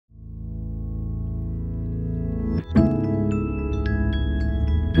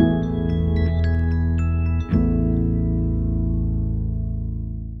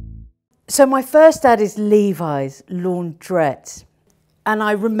So my first ad is Levi's laundrette. And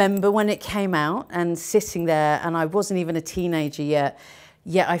I remember when it came out and sitting there, and I wasn't even a teenager yet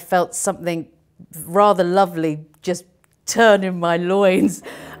I felt something rather lovely just turn in my loins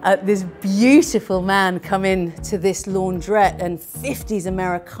at this beautiful man come in to this laundrette, and 50s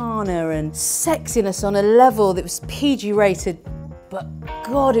Americana and sexiness on a level that was PG rated, but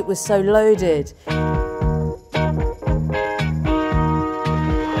God, it was so loaded.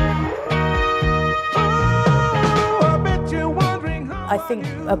 I think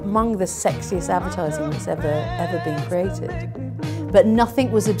among the sexiest advertising that's ever been created. But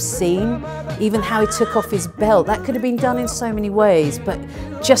nothing was obscene, even how he took off his belt. That could have been done in so many ways, but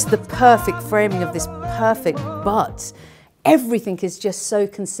just the perfect framing of this perfect butt. Everything is just so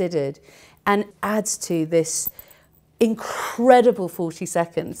considered and adds to this incredible 40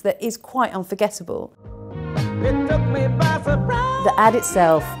 seconds that is quite unforgettable. The ad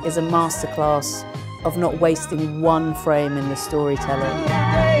itself is a masterclass of not wasting one frame in the storytelling.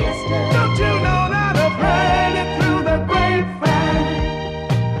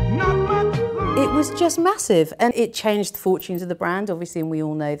 It was just massive, and it changed the fortunes of the brand, obviously, and we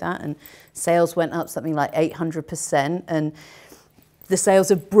all know that, and sales went up something like 800%, and the sales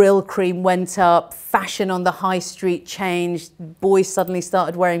of Brill cream went up, fashion on the high street changed, boys suddenly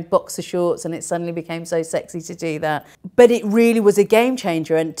started wearing boxer shorts, and it suddenly became so sexy to do that. But it really was a game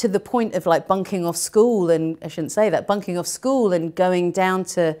changer, and to the point of like bunking off school, and I shouldn't say that, bunking off school and going down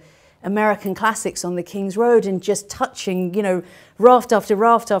to American Classics on the King's Road and just touching, you know, raft after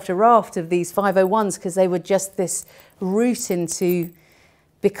raft after raft of these 501s, because they were just this route into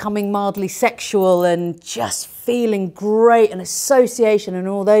becoming mildly sexual and just feeling great and association and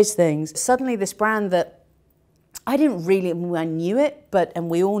all those things. Suddenly this brand that I didn't really, I knew it,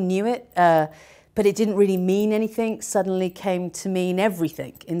 and we all knew it, but it didn't really mean anything, suddenly came to mean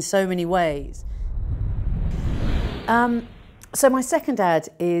everything in so many ways. So my second ad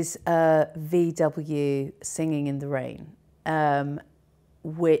is VW Singing in the Rain,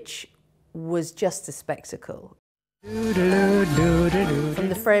 which was just a spectacle. From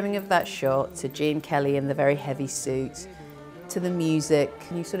the framing of that shot to Gene Kelly in the very heavy suit, to the music,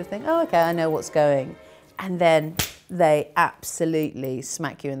 you sort of think, oh, okay, I know what's going. And then they absolutely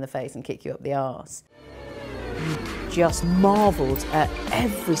smack you in the face and kick you up the arse. Just marvelled at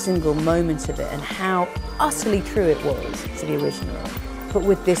every single moment of it and how utterly true it was to the original, but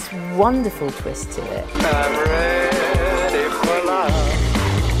with this wonderful twist to it. I'm ready for love.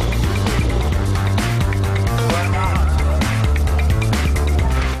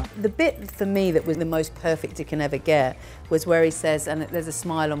 The bit for me that was the most perfect it can ever get was where he says, and there's a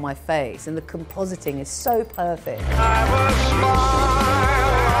smile on my face, and the compositing is so perfect.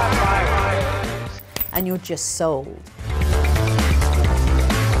 And you're just sold.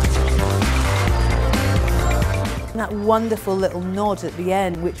 And that wonderful little nod at the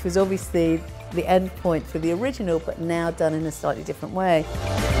end, which was obviously the end point for the original, but now done in a slightly different way.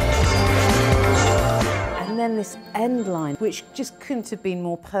 And then this end line, which just couldn't have been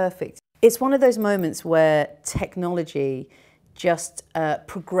more perfect. It's one of those moments where technology just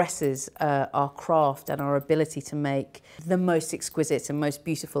progresses our craft and our ability to make the most exquisite and most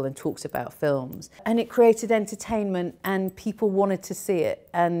beautiful and talked about films. And it created entertainment and people wanted to see it,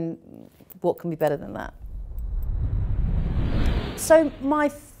 and what can be better than that? So my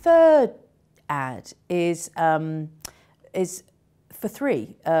third ad is for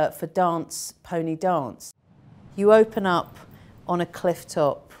three, for Dance Pony Dance. You open up on a cliff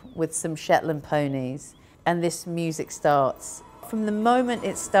top with some Shetland ponies, and this music starts. From the moment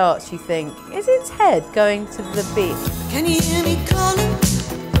it starts, you think, is its head going to the beat? Can you hear me calling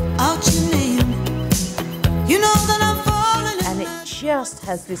out your name? You know that I'm falling. And it just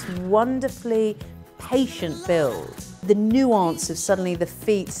has this wonderfully patient build. The nuance of suddenly the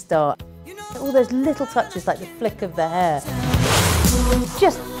feet start. All those little touches like the flick of the hair.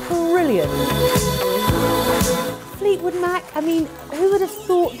 Just brilliant. Fleetwood Mac, I mean, who would have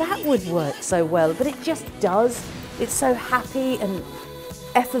thought that would work so well? But it just does. It's so happy and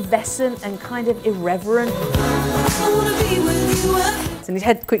effervescent and kind of irreverent. And his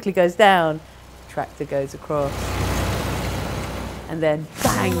head quickly goes down, the tractor goes across. And then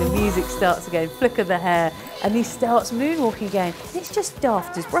bang, the music starts again, flick of the hair, and he starts moonwalking again. It's just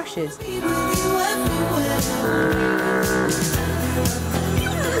daft as brushes.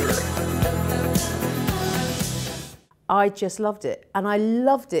 I just loved it, and I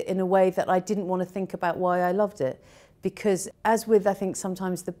loved it in a way that I didn't want to think about why I loved it, because as with, I think,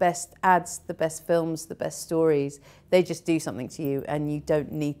 sometimes the best ads, the best films, the best stories, they just do something to you and you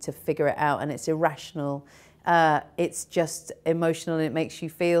don't need to figure it out, and it's irrational It's just emotional and it makes you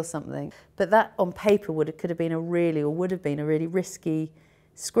feel something. But that on paper would have been a really risky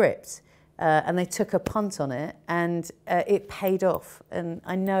script. And they took a punt on it, and it paid off. And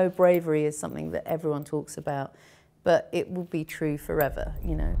I know bravery is something that everyone talks about, but it will be true forever,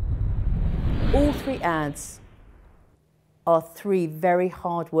 you know. All 3 ads are 3 very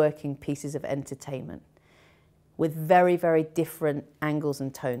hard-working pieces of entertainment with very, very different angles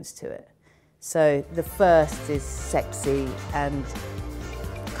and tones to it. So the first is sexy and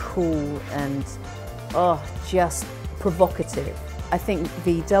cool and, just provocative. I think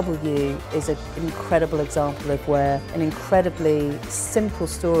VW is an incredible example of where an incredibly simple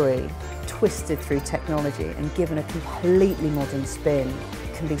story twisted through technology and given a completely modern spin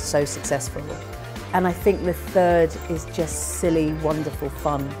can be so successful. And I think the third is just silly, wonderful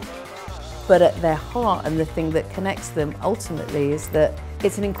fun. But at their heart, and the thing that connects them ultimately, is that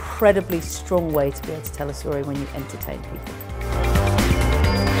it's an incredibly strong way to be able to tell a story when you entertain people.